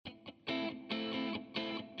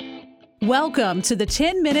Welcome to the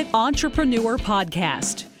 10-Minute Entrepreneur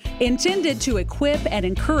Podcast, intended to equip and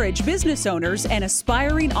encourage business owners and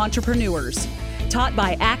aspiring entrepreneurs. Taught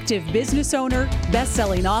by active business owner,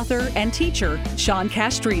 best-selling author, and teacher, Sean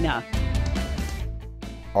Castrina.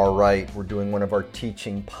 All right, we're doing one of our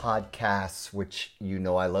teaching podcasts, which you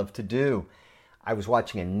know I love to do. I was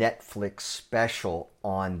watching a Netflix special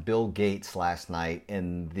on Bill Gates last night,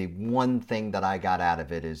 and the one thing that I got out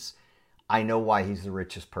of it is I know why he's the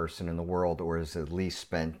richest person in the world, or has at least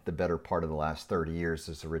spent the better part of the last 30 years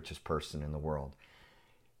as the richest person in the world.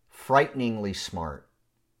 Frighteningly smart.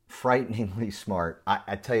 Frighteningly smart.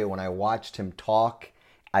 I tell you, when I watched him talk,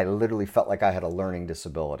 I literally felt like I had a learning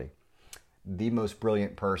disability. The most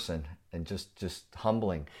brilliant person, and just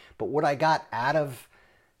humbling. But what I got out of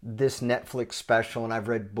this Netflix special, and I've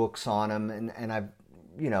read books on him, and I've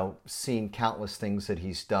seen countless things that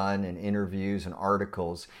he's done and interviews and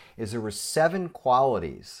articles, is there were 7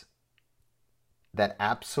 qualities that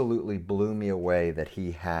absolutely blew me away that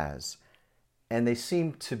he has. And they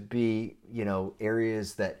seem to be,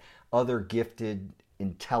 areas that other gifted,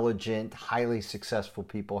 intelligent, highly successful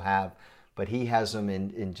people have, but he has them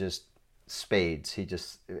in just spades.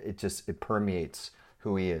 It permeates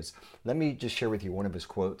who he is. Let me just share with you one of his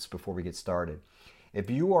quotes before we get started. If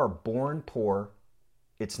you are born poor,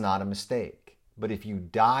 it's not a mistake. But if you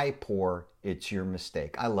die poor, it's your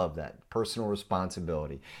mistake. I love that. Personal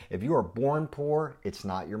responsibility. If you are born poor, it's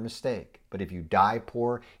not your mistake. But if you die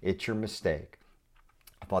poor, it's your mistake.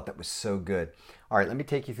 I thought that was so good. All right, let me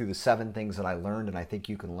take you through the 7 things that I learned, and I think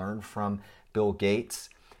you can learn from Bill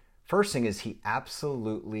Gates. First thing is he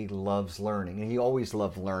absolutely loves learning. And he always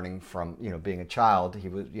loved learning from, being a child. He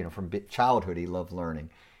was, from childhood, he loved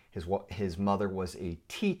learning. His mother was a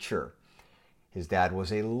teacher. His dad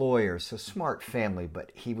was a lawyer, so smart family, but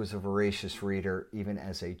he was a voracious reader even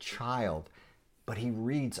as a child. But he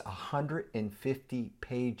reads 150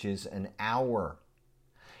 pages an hour.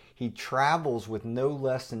 He travels with no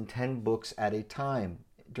less than 10 books at a time.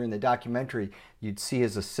 During the documentary, you'd see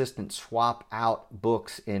his assistant swap out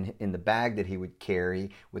books in the bag that he would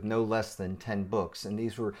carry with no less than 10 books. And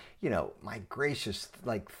these were, my gracious,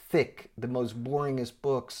 thick, the most boringest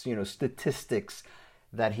books, statistics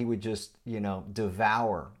that he would just,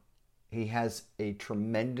 devour. He has a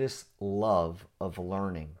tremendous love of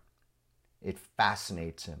learning. It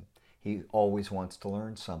fascinates him. He always wants to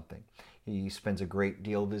learn something. He spends a great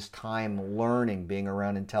deal of his time learning, being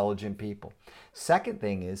around intelligent people. Second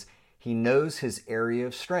thing is, he knows his area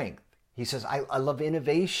of strength. He says, I love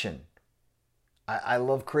innovation. I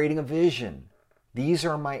love creating a vision. These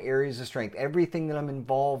are my areas of strength. Everything that I'm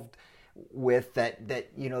involved with that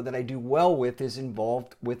I do well with is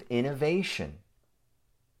involved with innovation.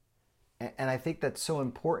 And I think that's so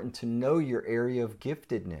important to know your area of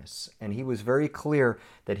giftedness. And he was very clear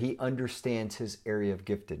that he understands his area of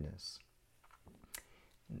giftedness.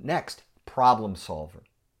 Next, problem solver.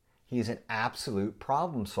 He's an absolute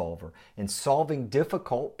problem solver. And solving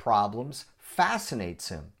difficult problems fascinates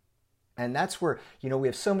him. And that's where, we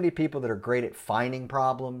have so many people that are great at finding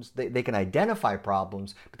problems. They can identify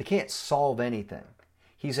problems, but they can't solve anything.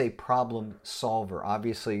 He's a problem solver.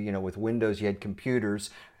 Obviously, with Windows, you had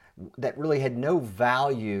computers that really had no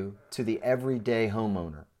value to the everyday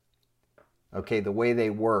homeowner. Okay, the way they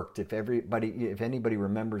worked, if anybody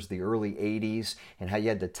remembers the early 80s and how you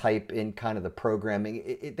had to type in kind of the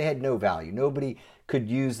programming, they had no value. Nobody could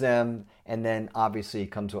use them. And then obviously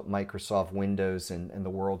it comes with Microsoft Windows and the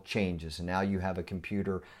world changes. And now you have a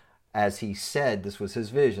computer. As he said, this was his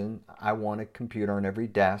vision. I want a computer on every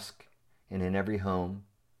desk and in every home.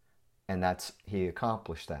 And he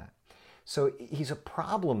accomplished that. So he's a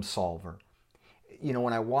problem solver.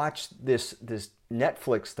 When I watched this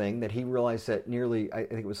Netflix thing, that he realized that nearly, I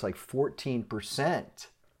think it was 14%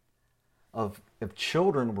 of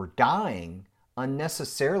children were dying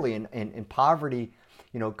unnecessarily in poverty,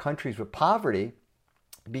 countries with poverty,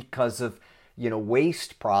 because of,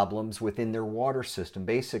 waste problems within their water system.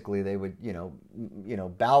 Basically, they would,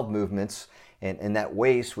 bowel movements, and that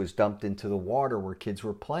waste was dumped into the water where kids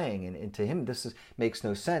were playing. And to him, makes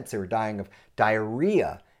no sense. They were dying of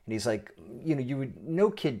diarrhea. And he's like, no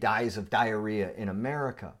kid dies of diarrhea in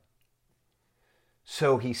America.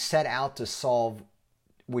 So he set out to solve,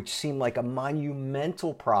 which seemed like a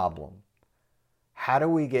monumental problem. How do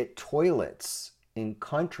we get toilets in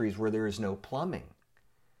countries where there is no plumbing?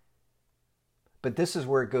 But this is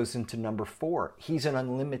where it goes into number 4. He's an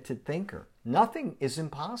unlimited thinker. Nothing is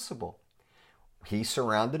impossible. He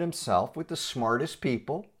surrounded himself with the smartest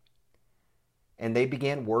people, and they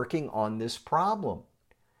began working on this problem.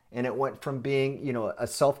 And it went from being, a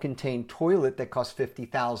self-contained toilet that cost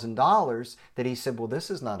 $50,000 that he said, well,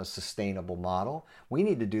 this is not a sustainable model. We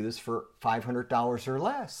need to do this for $500 or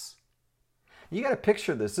less. You got to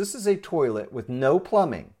picture this. This is a toilet with no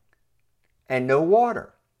plumbing and no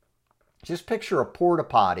water. Just picture a porta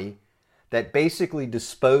potty that basically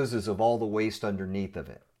disposes of all the waste underneath of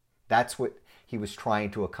it. That's what he was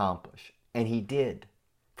trying to accomplish. And he did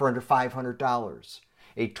for under $500.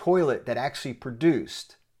 A toilet that actually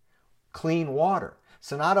produced clean water.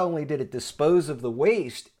 So not only did it dispose of the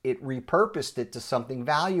waste, it repurposed it to something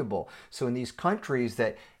valuable. So in these countries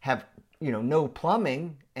that have, no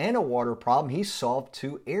plumbing and a water problem, he solved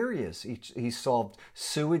two areas. He solved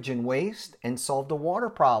sewage and waste and solved a water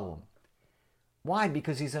problem. Why?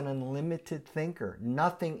 Because he's an unlimited thinker.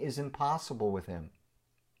 Nothing is impossible with him.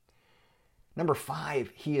 Number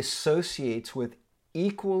 5, he associates with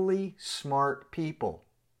equally smart people.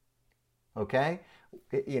 Okay?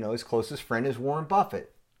 His closest friend is Warren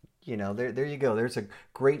Buffett. There you go. There's a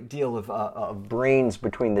great deal of brains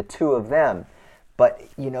between the two of them. But,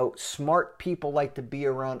 smart people like to be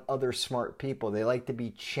around other smart people. They like to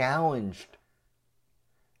be challenged.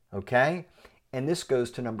 Okay? And this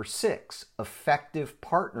goes to number 6, effective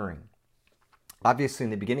partnering. Obviously, in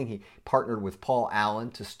the beginning, he partnered with Paul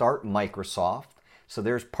Allen to start Microsoft. So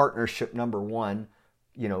there's partnership number 1,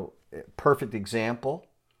 perfect example.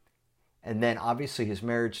 And then obviously his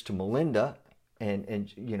marriage to Melinda,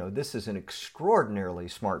 and this is an extraordinarily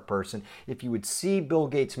smart person. If you would see Bill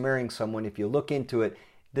Gates marrying someone, if you look into it,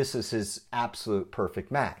 this is his absolute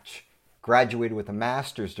perfect match. Graduated with a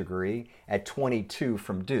master's degree at 22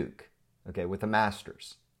 from Duke, okay, with a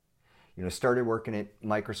master's. Started working at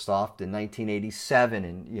Microsoft in 1987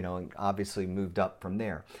 and obviously moved up from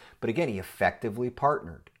there. But again, he effectively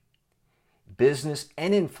partnered. Business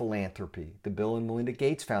and in philanthropy, the Bill and Melinda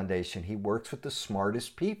Gates Foundation, he works with the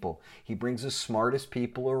smartest people. He brings the smartest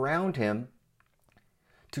people around him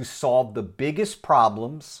to solve the biggest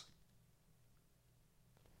problems.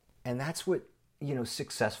 And that's what,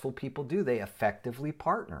 successful people do. They effectively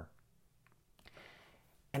partner.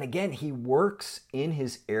 And again, he works in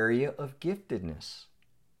his area of giftedness.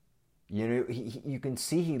 You can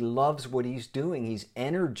see he loves what he's doing. He's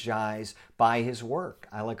energized by his work.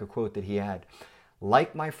 I like a quote that he had.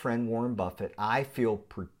 Like my friend Warren Buffett, I feel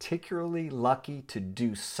particularly lucky to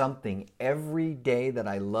do something every day that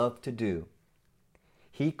I love to do.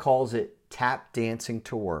 He calls it tap dancing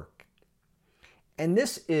to work. And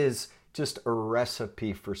this is just a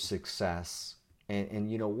recipe for success. And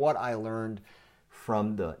what I learned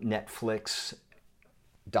from the Netflix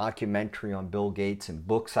documentary on Bill Gates and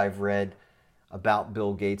books I've read about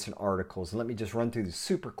Bill Gates and articles. And let me just run through this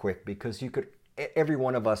super quick because every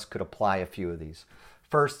one of us could apply a few of these.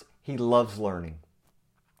 First, he loves learning.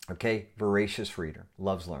 Okay, voracious reader,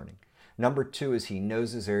 loves learning. Number 2 is he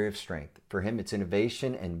knows his area of strength. For him, it's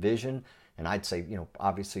innovation and vision. And I'd say,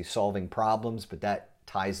 obviously solving problems, but that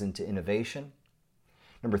ties into innovation.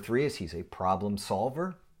 Number 3 is he's a problem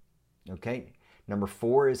solver. Okay. Number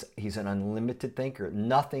 4 is he's an unlimited thinker.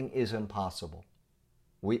 Nothing is impossible.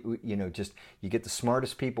 You get the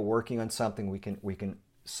smartest people working on something, we can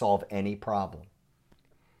solve any problem.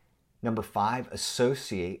 Number 5,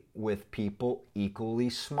 associate with people equally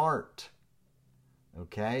smart.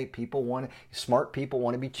 Okay, smart people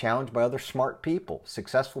want to be challenged by other smart people.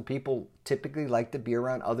 Successful people typically like to be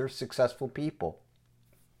around other successful people.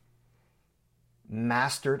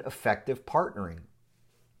 Mastered effective partnering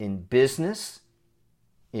in business,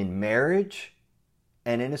 in marriage,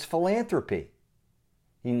 and in his philanthropy.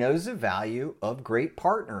 He knows the value of great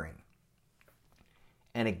partnering.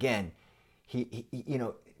 And again, he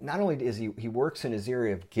not only is he works in his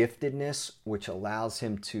area of giftedness, which allows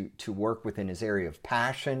him to work within his area of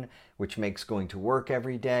passion, which makes going to work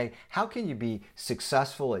every day. How can you be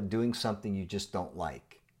successful at doing something you just don't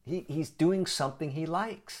like? He's doing something he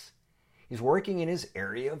likes. He's working in his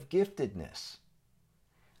area of giftedness.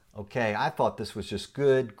 Okay, I thought this was just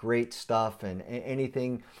good, great stuff, and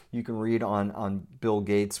anything you can read on Bill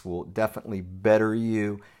Gates will definitely better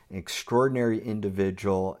you. An extraordinary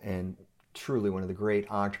individual and truly one of the great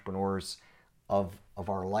entrepreneurs of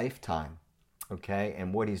our lifetime. Okay,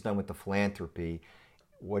 and what he's done with the philanthropy,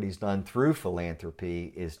 what he's done through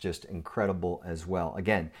philanthropy is just incredible as well.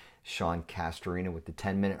 Again, Sean Castorina with the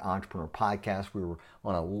 10-Minute Entrepreneur Podcast. We were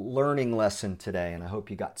on a learning lesson today, and I hope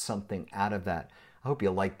you got something out of that. I hope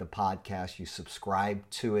you like the podcast, you subscribe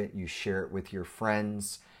to it, you share it with your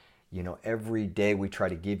friends. Every day we try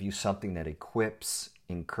to give you something that equips,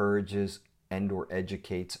 encourages, and or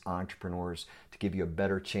educates entrepreneurs to give you a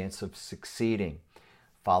better chance of succeeding.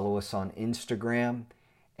 Follow us on Instagram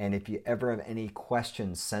And if you ever have any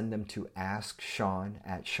questions, send them to AskSean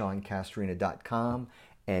at SeanCastorina.com.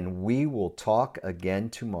 And we will talk again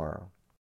tomorrow.